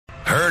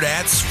Heard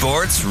at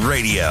Sports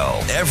Radio,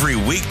 every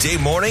weekday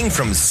morning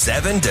from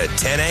 7 to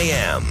 10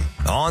 a.m.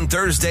 On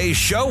Thursday's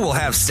show, we'll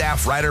have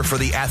staff writer for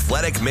The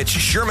Athletic, Mitch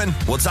Sherman.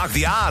 We'll talk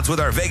the odds with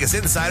our Vegas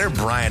insider,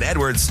 Brian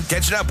Edwards.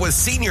 Catching up with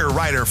senior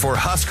writer for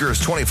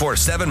Huskers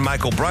 24/7,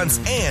 Michael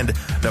Bruntz, and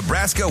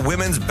Nebraska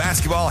women's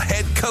basketball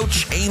head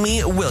coach,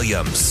 Amy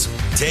Williams.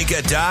 Take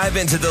a dive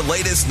into the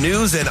latest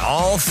news and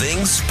all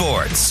things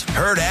sports.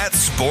 Heard at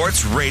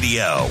Sports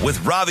Radio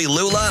with Ravi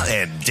Lula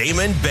and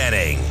Damon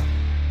Benning.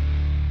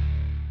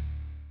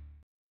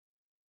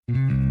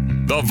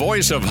 The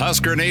voice of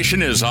Husker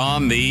Nation is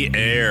on the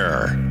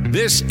air.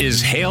 This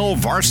is Hail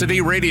Varsity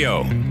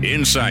Radio.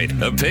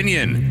 Insight,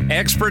 opinion,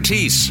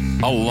 expertise,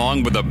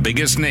 along with the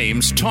biggest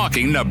names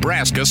talking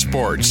Nebraska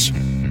sports.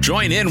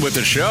 Join in with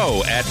the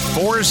show at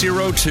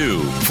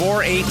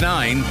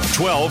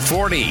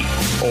 402-489-1240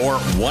 or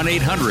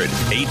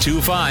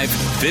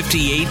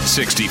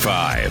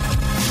 1-800-825-5865.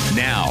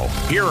 Now,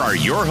 here are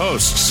your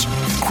hosts,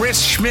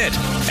 Chris Schmidt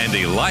and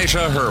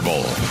Elijah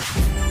Herbel.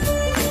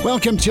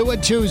 Welcome to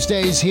it.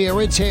 Tuesdays here.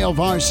 It's Hail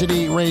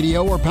Varsity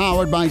Radio. We're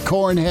powered by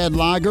Cornhead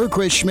Lager.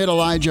 Chris Schmidt,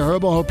 Elijah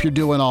Herbel. Hope you're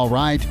doing all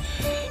right.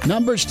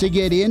 Numbers to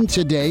get in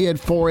today at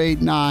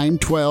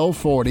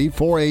 489-1240,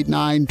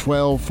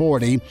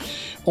 489-1240,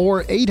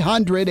 or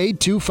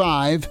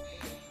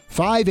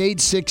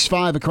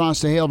 800-825-5865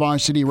 across the Hail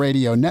Varsity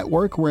Radio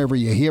Network. Wherever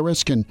you hear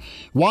us, can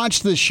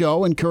watch the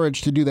show.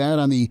 Encouraged to do that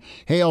on the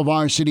Hail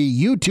Varsity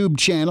YouTube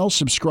channel.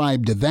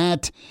 Subscribe to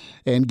that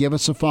and give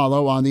us a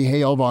follow on the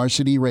Hail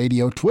Varsity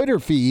Radio Twitter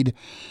feed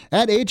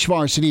at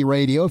HVarsity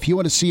Radio. If you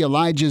want to see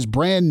Elijah's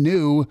brand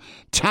new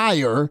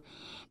tire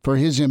for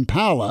his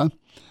Impala,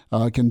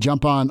 can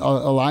jump on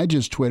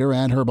Elijah's Twitter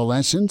at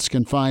Herbalessence.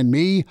 Can find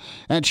me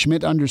at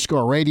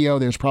Schmidt_radio.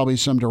 There's probably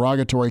some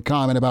derogatory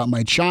comment about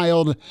my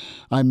child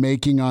I'm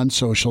making on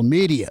social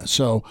media.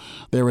 So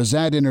there is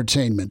that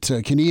entertainment.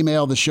 Can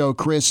email the show,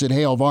 Chris at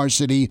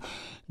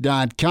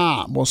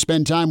HailVarsity.com. We'll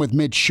spend time with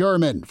Mitch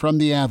Sherman from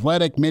The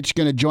Athletic. Mitch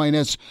going to join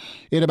us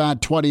in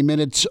about 20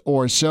 minutes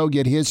or so,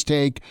 get his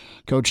take.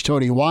 Coach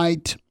Tony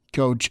White,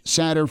 Coach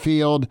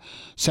Satterfield,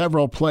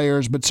 several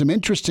players, but some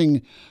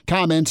interesting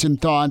comments and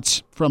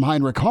thoughts from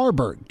Heinrich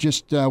Haarberg,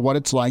 just what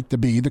it's like to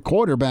be the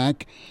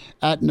quarterback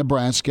at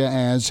Nebraska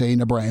as a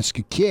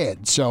Nebraska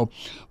kid. So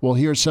we'll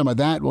hear some of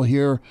that. We'll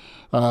hear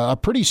a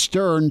pretty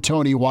stern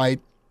Tony White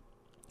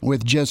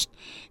with just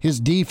his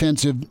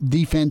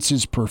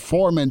defense's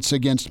performance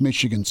against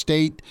Michigan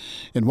State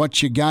and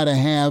what you got to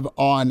have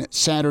on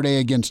Saturday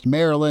against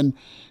Maryland,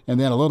 and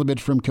then a little bit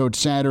from Coach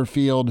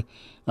Satterfield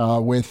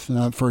with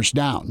first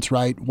downs,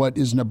 right? What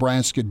is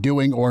Nebraska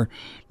doing or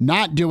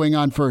not doing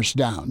on first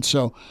down?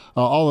 So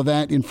all of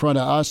that in front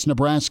of us.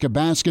 Nebraska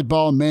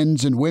basketball,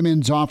 men's and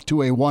women's, off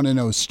to a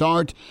 1-0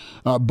 start.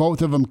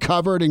 Both of them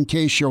covered, in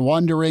case you're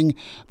wondering.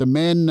 The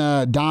men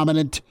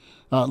dominant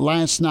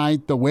last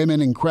night, the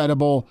women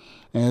incredible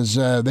as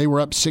they were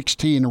up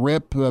 16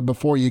 rip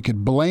before you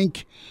could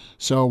blink.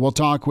 So we'll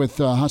talk with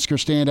Husker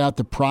standout,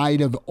 the pride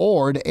of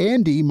Ord,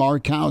 Andy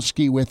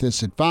Markowski, with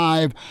us at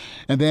 5.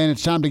 And then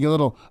it's time to get a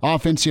little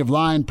offensive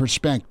line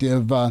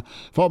perspective.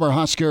 Former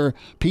Husker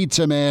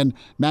pizza man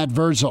Matt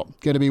Verzel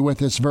going to be with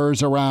us,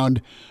 Verz,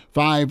 around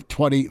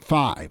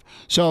 5:25.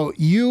 So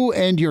you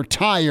and your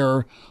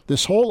tire,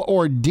 this whole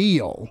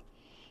ordeal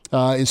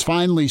is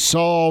finally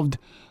solved.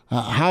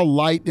 How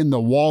light in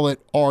the wallet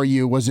are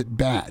you? Was it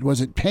bad?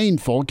 Was it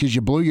painful because you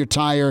blew your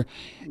tire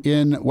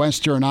in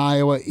western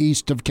Iowa,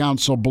 east of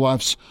Council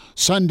Bluffs,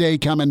 Sunday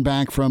coming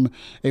back from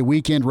a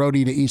weekend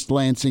roadie to East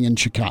Lansing and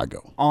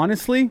Chicago?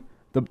 Honestly,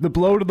 the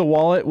blow to the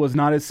wallet was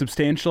not as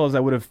substantial as I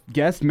would have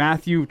guessed.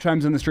 Matthew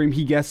chimes in the stream.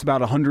 He guessed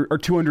about $100 or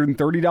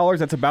 $230.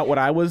 That's about what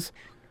I was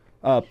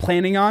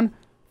planning on.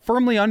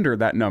 Firmly under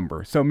that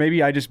number. So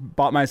maybe I just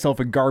bought myself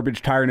a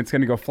garbage tire and it's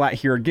going to go flat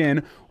here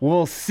again.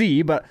 We'll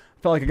see, but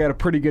felt like I got a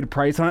pretty good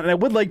price on it. And I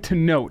would like to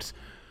note,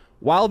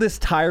 while this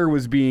tire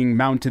was being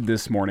mounted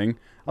this morning,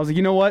 I was like,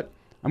 you know what?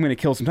 I'm going to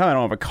kill some time. I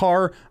don't have a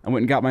car. I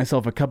went and got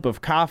myself a cup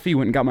of coffee,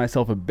 went and got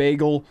myself a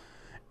bagel,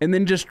 and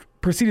then just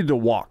proceeded to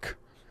walk.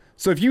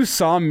 So if you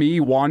saw me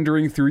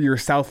wandering through your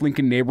South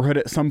Lincoln neighborhood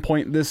at some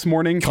point this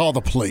morning... Call the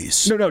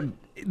police. No.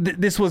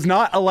 This was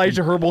not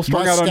Elijah Herbel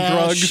strung out on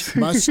drugs.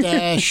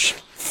 Mustache,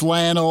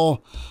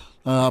 flannel,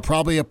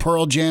 probably a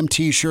Pearl Jam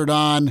t-shirt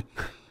on.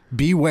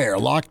 Beware.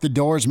 Lock the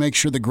doors. Make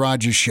sure the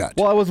garage is shut.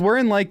 Well, I was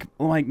wearing like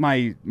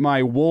my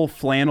wool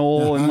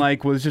flannel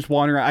and was just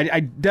wandering around.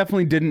 I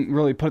definitely didn't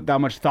really put that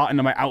much thought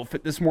into my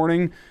outfit this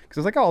morning because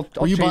I was like, I'll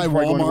Were you change by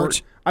before I go to work.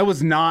 Walmart? I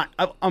was not.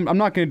 I'm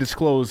not going to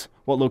disclose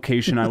what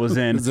location I was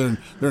in.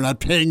 They're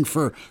not paying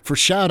for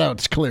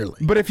shout-outs, clearly.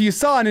 But if you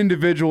saw an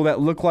individual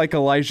that looked like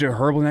Elijah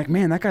Herbel, like,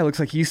 man, that guy looks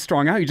like he's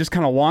strung out. He's just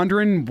kind of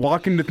wandering,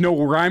 walking with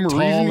no rhyme or reason.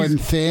 Tall and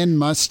thin,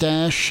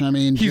 mustache. I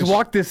mean, he's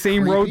walked the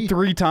same road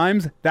 3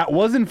 times. That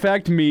was, in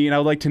fact, me, and I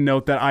would like to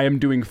note that I am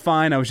doing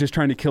fine. I was just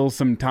trying to kill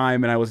some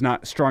time, and I was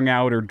not strung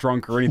out or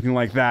drunk or anything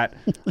like that.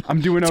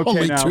 I'm doing okay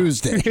only now.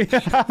 Tuesday.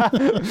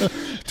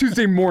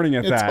 Tuesday morning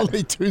at that. It's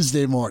only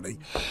Tuesday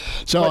morning.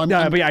 So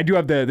but I do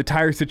have the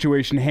tire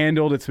situation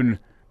handled. It's been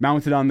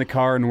mounted on the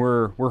car, and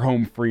we're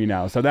home free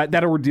now. So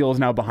that ordeal is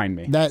now behind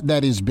me.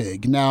 That is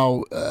big.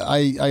 Now,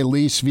 I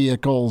lease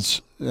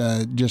vehicles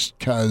just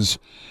because,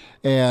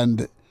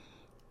 and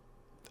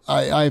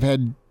I've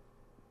had,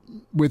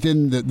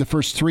 within the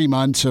first 3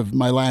 months of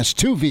my last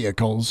 2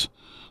 vehicles,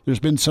 there's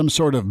been some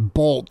sort of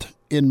bolt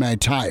in my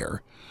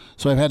tire.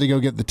 So I've had to go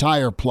get the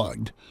tire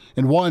plugged,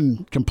 and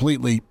one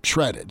completely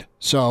shredded.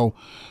 So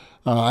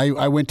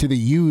I went to the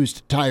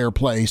used tire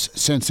place,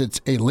 since it's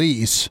a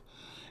lease,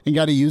 and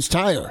got a used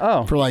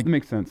tire for like that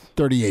makes sense.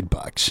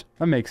 $38.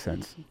 That makes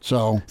sense.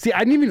 So see, I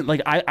didn't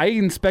even I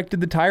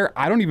inspected the tire.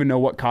 I don't even know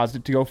what caused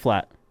it to go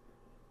flat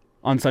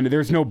on Sunday.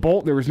 There's no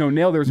bolt. There was no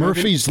nail. There was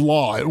Murphy's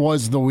Law. It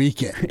was the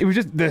weekend. It was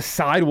just the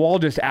sidewall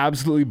just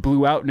absolutely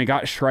blew out and it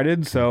got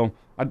shredded. So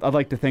I'd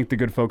like to thank the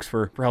good folks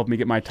for helping me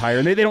get my tire.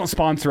 And they don't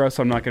sponsor us,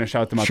 so I'm not going to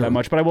shout them out that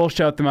much. But I will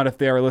shout them out if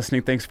they are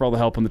listening. Thanks for all the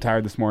help on the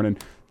tire this morning.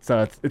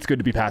 So it's good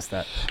to be past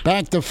that.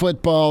 Back to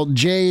football.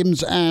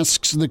 James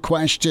asks the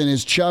question,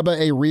 is Chubba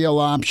a real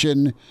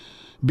option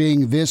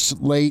being this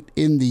late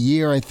in the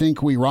year? I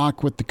think we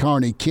rock with the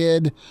Carney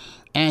kid.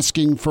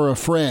 Asking for a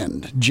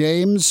friend.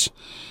 James,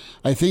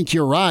 I think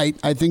you're right.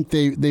 I think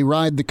they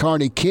ride the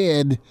Carney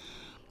kid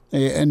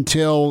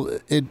until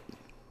it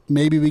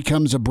maybe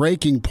becomes a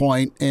breaking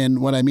point.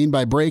 And what I mean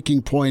by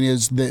breaking point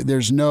is that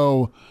there's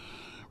no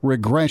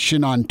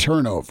regression on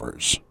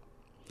turnovers.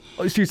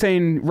 So you're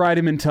saying ride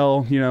him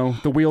until,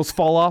 the wheels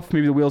fall off?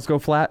 Maybe the wheels go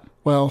flat?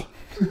 Well,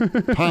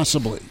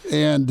 possibly.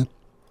 And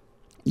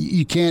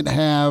you can't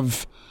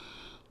have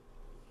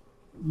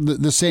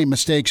the same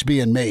mistakes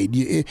being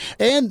made.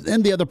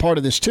 And the other part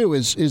of this, too,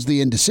 is the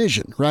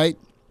indecision, right?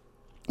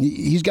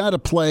 He's got to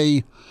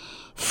play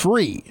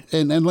free.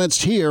 And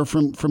let's hear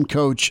from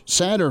Coach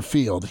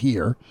Satterfield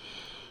here.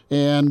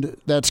 And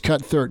that's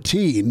cut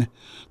 13.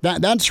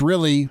 That's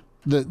really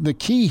the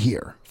key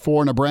here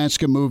for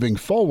Nebraska moving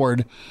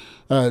forward.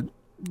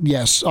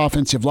 Yes,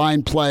 offensive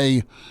line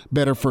play,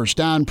 better first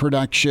down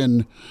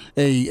production,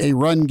 a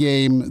run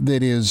game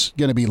that is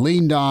going to be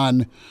leaned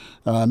on,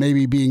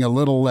 maybe being a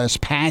little less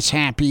pass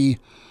happy.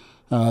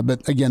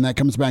 But again, that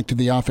comes back to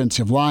the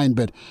offensive line.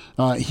 But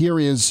here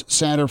is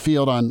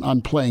Satterfield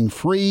on playing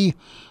free.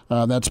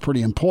 That's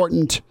pretty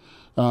important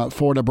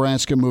for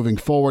Nebraska moving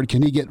forward.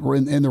 Can he get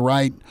in the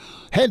right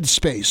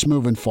headspace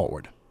moving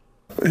forward?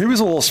 He was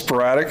a little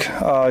sporadic.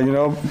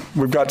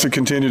 We've got to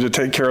continue to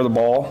take care of the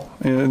ball.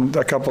 And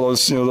a couple of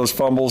those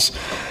fumbles,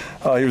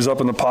 he was up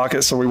in the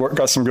pocket, so we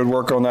got some good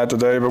work on that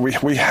today. But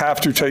we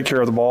have to take care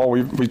of the ball.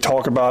 We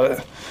talk about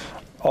it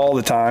all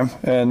the time,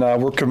 and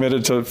we're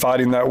committed to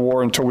fighting that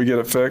war until we get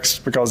it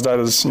fixed, because that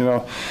is,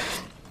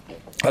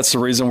 that's the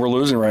reason we're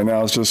losing right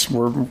now. It's just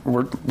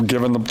we're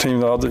giving the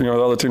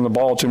other team the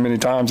ball too many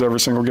times every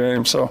single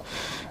game. So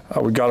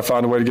we've got to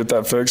find a way to get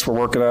that fixed. We're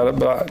working at it.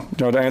 But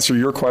to answer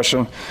your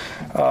question,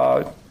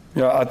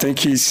 I think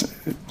he's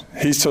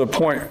to the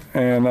point.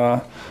 And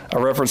I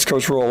reference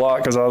Coach Rule a lot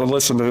because I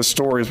listen to his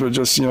stories. But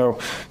just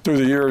through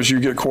the years, you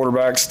get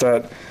quarterbacks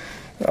that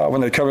when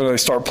they come in, they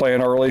start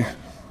playing early.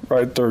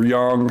 Right, they're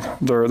young.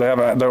 They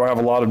don't have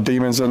a lot of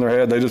demons in their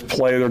head. They just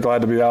play. They're glad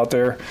to be out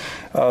there.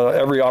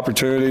 Every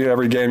opportunity,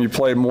 every game you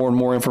play, more and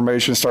more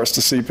information starts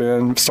to seep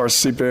in.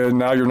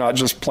 Now you're not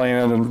just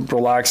playing and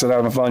relaxing,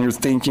 having fun. You're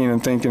thinking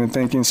and thinking and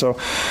thinking. So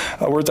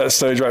we're at that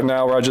stage right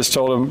now where I just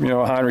told him,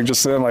 Heinrich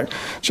just then,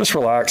 just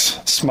relax,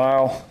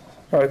 smile.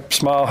 Right,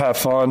 smile, have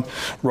fun,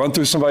 run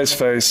through somebody's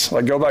face.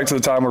 Go back to the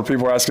time where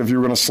people were asking if you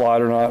were going to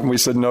slide or not, and we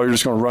said, no, you're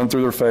just going to run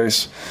through their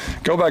face.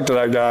 Go back to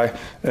that guy,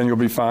 and you'll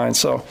be fine.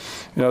 So,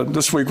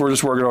 this week we're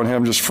just working on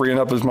him, just freeing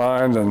up his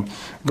mind and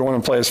going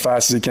and play as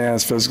fast as he can,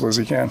 as physical as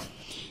he can.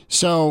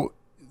 So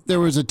there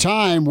was a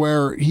time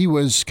where he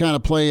was kind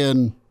of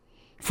playing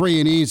free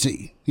and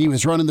easy. He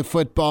was running the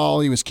football.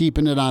 He was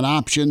keeping it on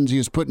options. He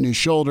was putting his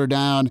shoulder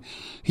down.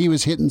 He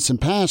was hitting some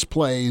pass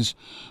plays.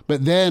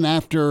 But then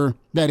after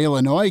that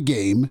Illinois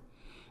game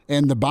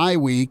and the bye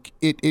week,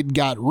 it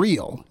got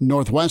real.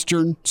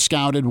 Northwestern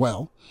scouted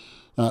well.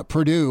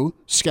 Purdue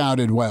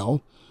scouted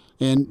well.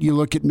 And you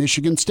look at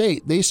Michigan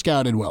State, they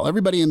scouted well.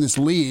 Everybody in this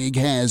league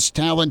has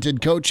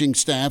talented coaching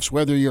staffs,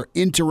 whether you're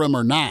interim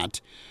or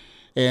not.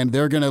 And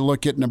they're going to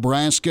look at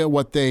Nebraska,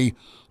 what they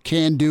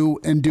can do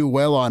and do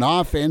well on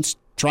offense,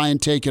 try and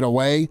take it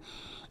away.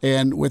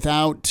 And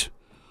without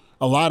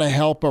a lot of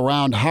help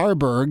around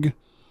Haarberg,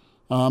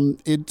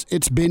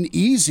 it's been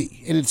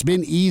easy. And it's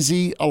been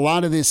easy a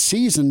lot of this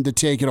season to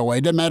take it away.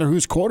 It doesn't matter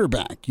who's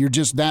quarterback. You're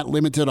just that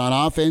limited on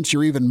offense.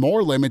 You're even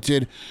more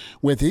limited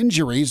with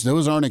injuries.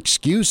 Those aren't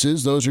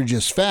excuses. Those are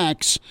just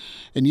facts.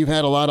 And you've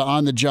had a lot of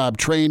on-the-job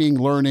training,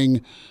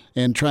 learning,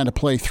 and trying to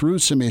play through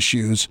some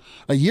issues.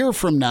 A year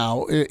from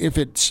now, if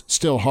it's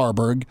still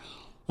Haarberg,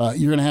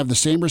 you're going to have the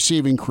same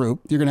receiving crew.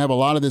 You're going to have a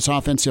lot of this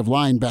offensive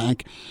line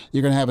back.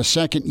 You're going to have a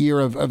second year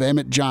of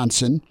Emmett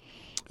Johnson.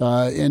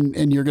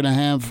 And you're going to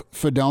have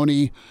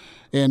Fedoni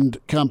and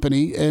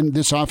company. And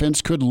this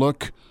offense could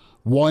look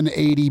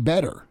 180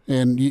 better,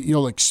 and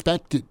you'll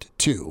expect it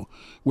to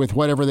with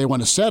whatever they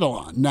want to settle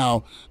on.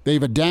 Now,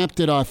 they've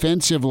adapted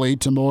offensively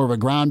to more of a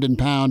ground and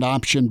pound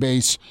option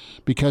base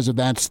because of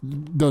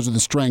those are the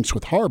strengths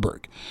with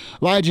Haarberg.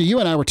 Elijah, you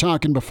and I were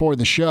talking before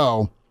the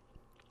show,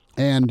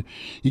 and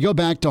you go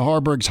back to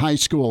Haarberg's high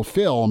school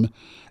film,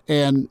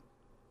 and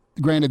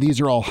granted, these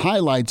are all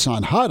highlights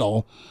on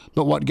Huddle,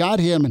 but what got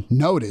him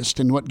noticed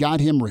and what got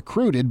him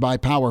recruited by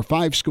Power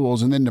 5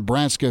 schools and then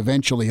Nebraska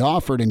eventually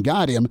offered and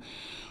got him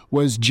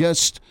was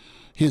just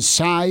his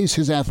size,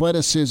 his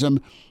athleticism.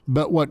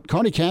 But what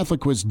Kearney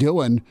Catholic was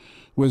doing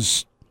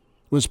was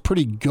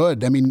pretty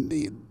good. I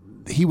mean,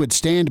 he would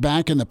stand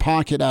back in the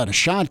pocket out of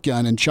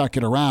shotgun and chuck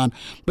it around,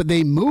 but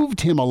they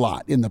moved him a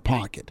lot in the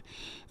pocket.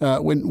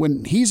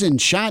 When he's in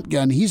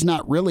shotgun, he's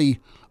not really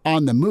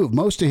on the move.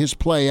 Most of his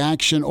play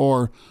action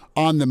or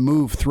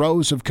on-the-move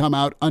throws have come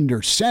out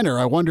under center.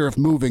 I wonder if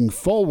moving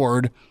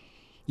forward,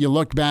 you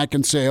look back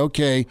and say,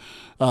 okay,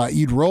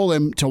 you'd roll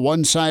him to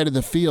one side of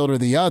the field or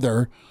the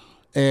other,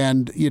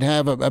 and you'd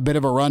have a bit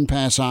of a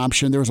run-pass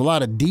option. There was a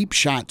lot of deep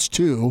shots,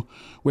 too,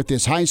 with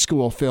this high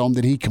school film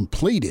that he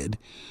completed.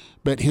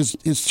 But his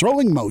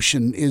throwing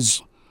motion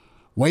is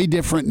way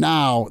different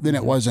now than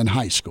it was in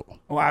high school.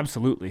 Oh,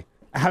 absolutely.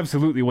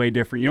 Absolutely way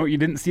different. You know what you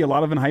didn't see a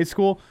lot of in high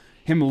school?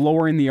 Him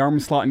lowering the arm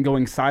slot and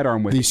going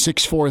sidearm with the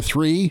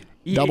 6-4-3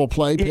 double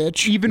play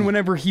pitch. Even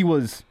whenever he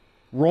was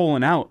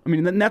rolling out. I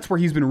mean, that's where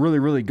he's been really,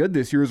 really good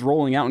this year, is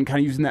rolling out and kind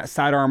of using that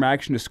sidearm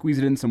action to squeeze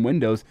it in some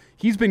windows.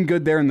 He's been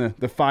good there in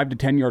the 5 to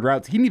 10 yard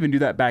routes. He didn't even do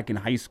that back in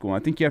high school. I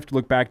think you have to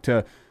look back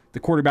to the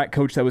quarterback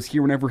coach that was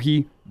here whenever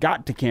he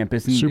got to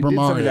campus and did some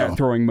of that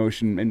throwing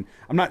motion. And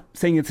I'm not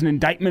saying it's an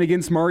indictment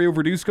against Mario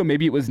Verduzco.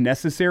 Maybe it was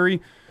necessary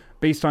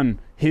based on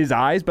his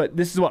eyes, but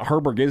this is what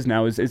Haarberg is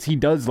now, is he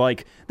does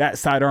like that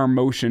sidearm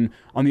motion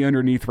on the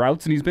underneath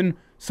routes, and he's been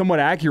somewhat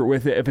accurate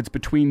with it if it's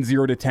between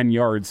 0 to 10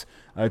 yards.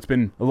 It's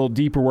been a little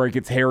deeper where it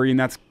gets hairy, and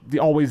that's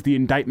always the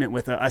indictment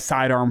with a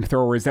sidearm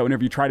thrower, is that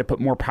whenever you try to put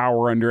more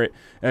power under it,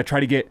 try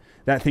to get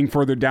that thing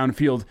further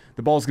downfield,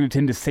 the ball's going to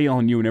tend to sail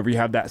on you whenever you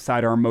have that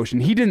sidearm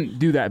motion. He didn't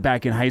do that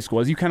back in high school.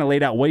 As you kind of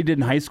laid out, what he did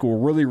in high school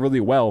really, really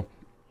well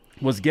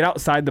was get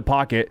outside the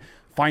pocket,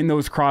 find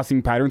those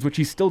crossing patterns, which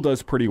he still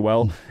does pretty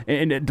well,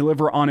 and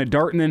deliver on a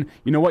dart. And then,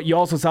 you know what? You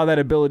also saw that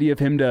ability of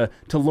him to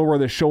lower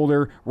the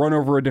shoulder, run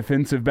over a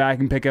defensive back,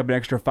 and pick up an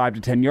extra 5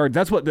 to 10 yards.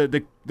 That's what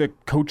the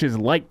coaches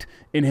liked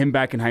in him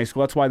back in high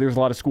school. That's why there's a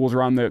lot of schools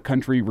around the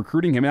country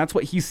recruiting him, and that's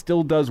what he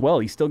still does well.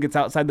 He still gets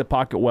outside the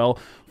pocket well,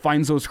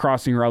 finds those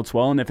crossing routes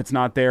well, and if it's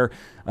not there,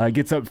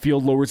 gets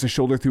upfield, lowers the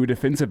shoulder through a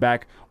defensive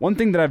back. One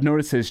thing that I've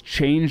noticed has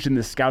changed in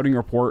the scouting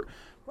report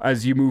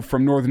as you move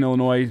from Northern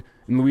Illinois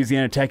and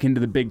Louisiana Tech into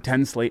the Big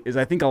Ten slate is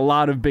I think a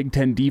lot of Big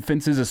Ten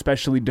defenses,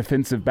 especially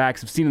defensive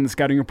backs, have seen in the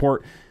scouting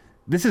report,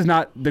 this is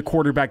not the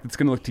quarterback that's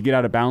going to look to get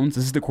out of bounds.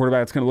 This is the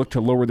quarterback that's going to look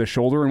to lower the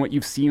shoulder. And what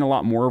you've seen a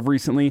lot more of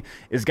recently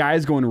is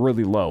guys going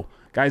really low.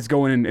 Guys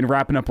going and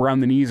wrapping up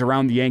around the knees,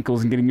 around the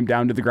ankles, and getting him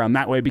down to the ground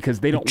that way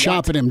because they don't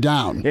chopping him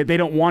down. They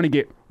don't want to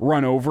get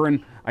run over.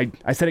 And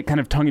I said it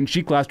kind of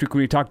tongue-in-cheek last week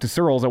when we talked to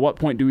Searles. At what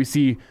point do we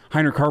see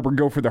Heinrich Haarberg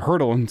go for the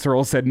hurdle? And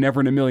Searles said never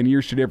in a million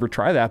years should he ever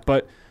try that.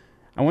 But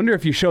I wonder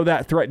if you show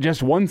that threat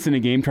just once in a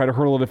game, try to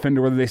hurdle a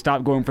defender, whether they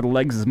stop going for the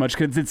legs as much,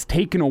 because it's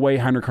taken away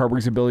Heinrich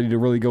Haarberg's ability to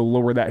really go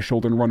lower that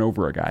shoulder and run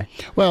over a guy.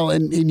 Well,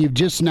 and you've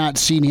just not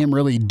seen him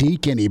really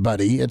deke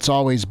anybody. It's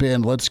always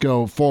been, let's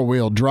go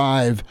four-wheel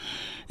drive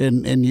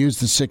and use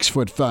the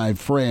 6'5"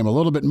 frame. A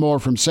little bit more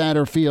from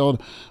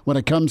Satterfield when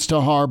it comes to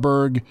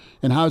Haarberg,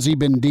 and how's he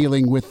been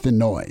dealing with the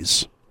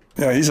noise?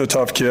 Yeah, he's a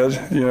tough kid,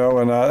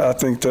 and I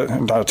think that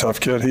not a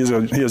tough kid. He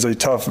is a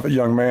tough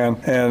young man,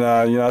 and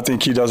I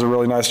think he does a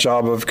really nice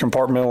job of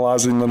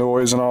compartmentalizing the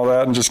noise and all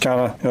that, and just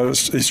kind of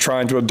he's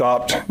trying to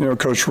adopt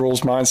Coach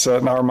Rule's mindset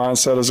and our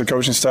mindset as a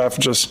coaching staff.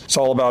 It's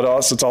all about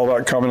us. It's all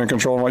about coming and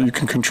controlling what you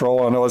can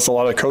control. I know it's a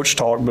lot of coach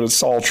talk, but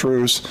it's all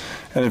truths.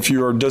 And if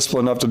you are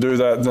disciplined enough to do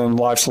that, then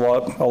life's a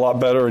lot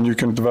better, and you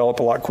can develop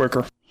a lot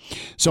quicker.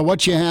 So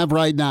what you have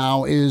right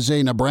now is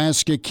a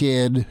Nebraska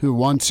kid who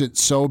wants it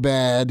so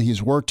bad.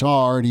 He's worked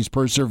hard. He's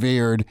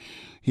persevered.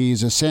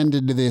 He's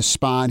ascended to this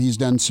spot. He's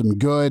done some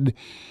good,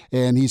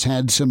 and he's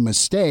had some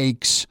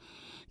mistakes.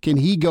 Can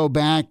he go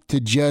back to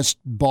just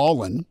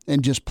balling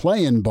and just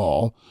playing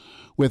ball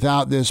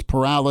without this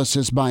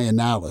paralysis by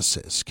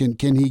analysis? Can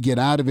he get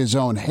out of his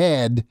own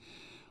head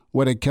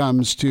when it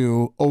comes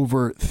to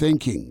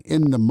overthinking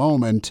in the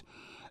moment?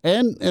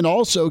 And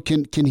also,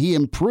 can he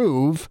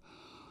improve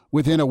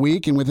within a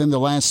week and within the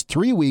last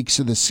 3 weeks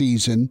of the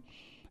season,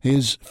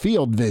 his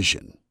field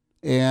vision?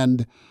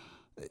 And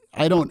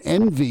I don't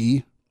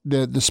envy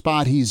the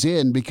spot he's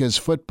in, because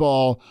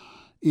football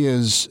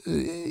is,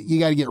 you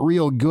got to get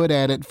real good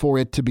at it for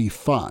it to be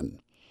fun.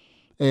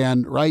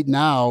 And right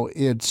now,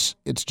 it's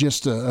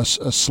just a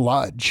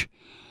sludge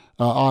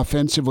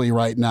offensively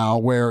right now,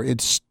 where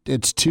it's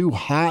too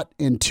hot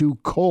and too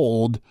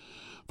cold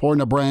for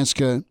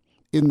Nebraska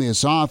in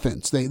this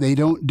offense. They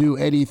don't do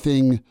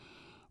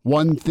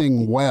one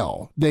thing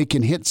well. They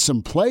can hit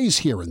some plays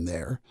here and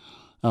there,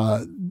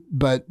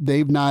 but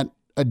they've not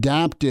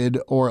adapted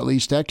or at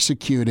least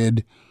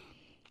executed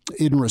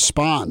in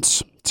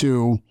response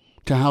to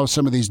how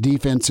some of these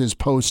defenses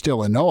post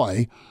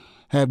Illinois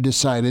have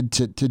decided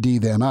to D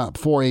them up.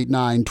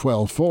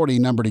 489-1240,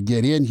 number to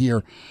get in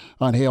here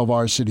on Hail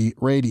Varsity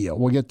Radio.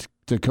 We'll get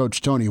to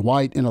Coach Tony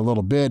White in a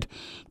little bit.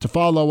 To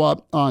follow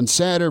up on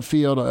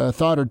Satterfield, a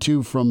thought or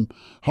two from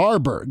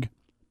Haarberg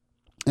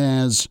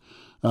as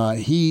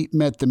he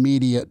met the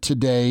media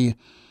today,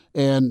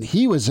 and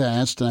he was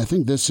asked, and I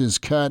think this is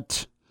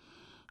cut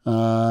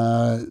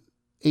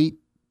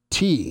 18,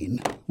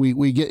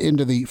 we get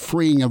into the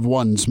freeing of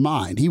one's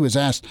mind. He was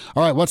asked,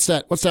 all right, what's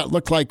that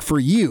look like for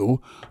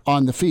you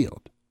on the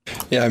field?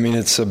 Yeah, I mean,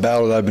 it's a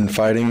battle that I've been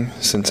fighting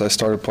since I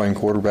started playing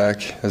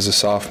quarterback as a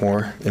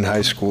sophomore in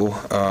high school.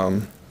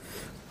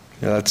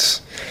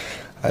 As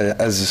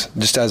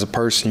a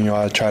person,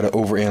 I try to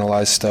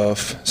overanalyze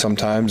stuff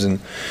sometimes, and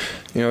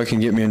it can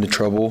get me into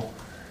trouble.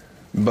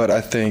 But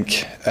I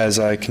think as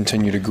I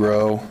continue to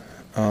grow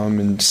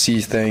and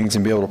see things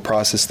and be able to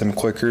process them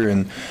quicker,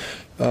 and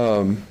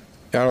I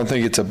don't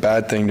think it's a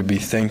bad thing to be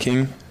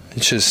thinking.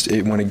 It's just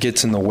when it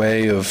gets in the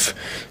way of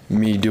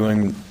me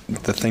doing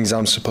the things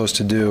I'm supposed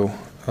to do,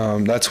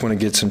 that's when it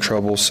gets in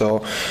trouble. So,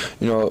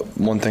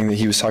 one thing that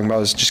he was talking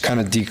about is just kind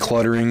of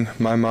decluttering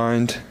my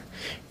mind,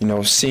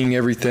 seeing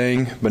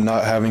everything but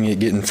not having it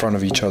get in front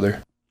of each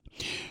other.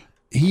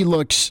 He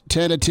looks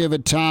tentative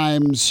at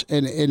times,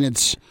 and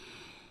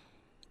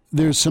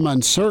there's some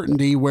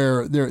uncertainty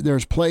where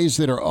there's plays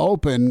that are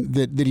open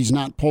that he's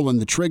not pulling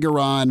the trigger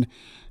on,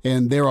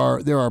 and there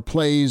are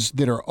plays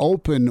that are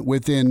open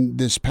within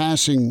this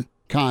passing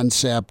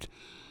concept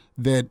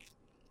that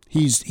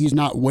he's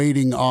not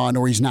waiting on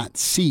or he's not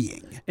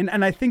seeing.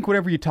 And I think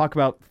whenever you talk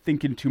about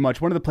thinking too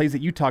much, one of the plays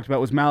that you talked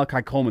about was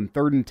Malachi Coleman,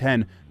 3rd and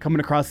 10, coming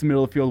across the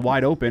middle of the field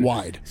wide open.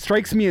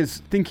 Strikes me as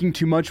thinking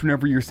too much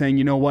whenever you're saying,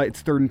 you know what,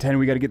 it's 3rd and 10,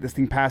 we got to get this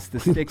thing past the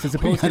sticks, as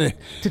opposed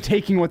to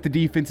taking what the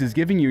defense is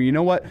giving you. You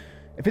know what?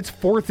 If it's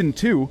 4th and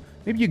 2,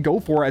 maybe you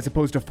go for it as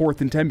opposed to 4th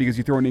and 10 because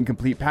you throw an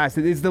incomplete pass.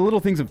 It's the little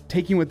things of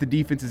taking what the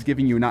defense is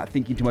giving you and not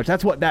thinking too much.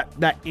 That's what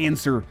that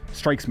answer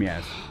strikes me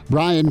as.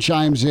 Brian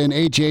chimes in,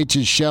 HH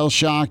is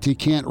shell-shocked. He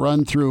can't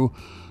run through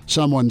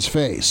someone's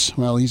face.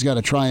 Well, he's got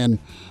to try and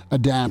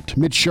adapt.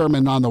 Mitch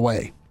Sherman on the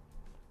way.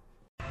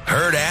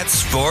 Heard at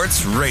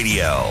Sports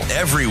Radio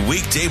every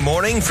weekday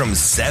morning from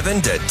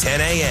 7 to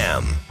 10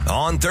 a.m.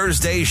 On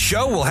Thursday's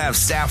show, we'll have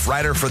staff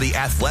writer for The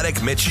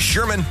Athletic, Mitch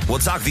Sherman. We'll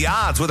talk the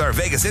odds with our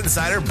Vegas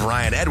insider,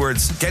 Brian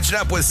Edwards. Catching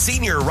up with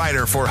senior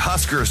writer for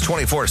Huskers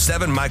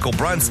 24/7, Michael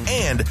Bruntz,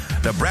 and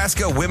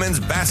Nebraska women's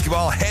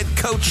basketball head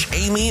coach,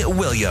 Amy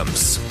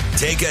Williams.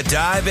 Take a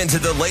dive into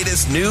the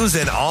latest news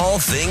and all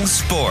things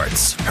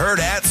sports.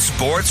 Heard at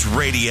Sports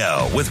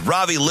Radio with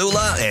Ravi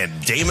Lula and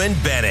Damon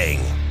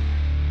Benning.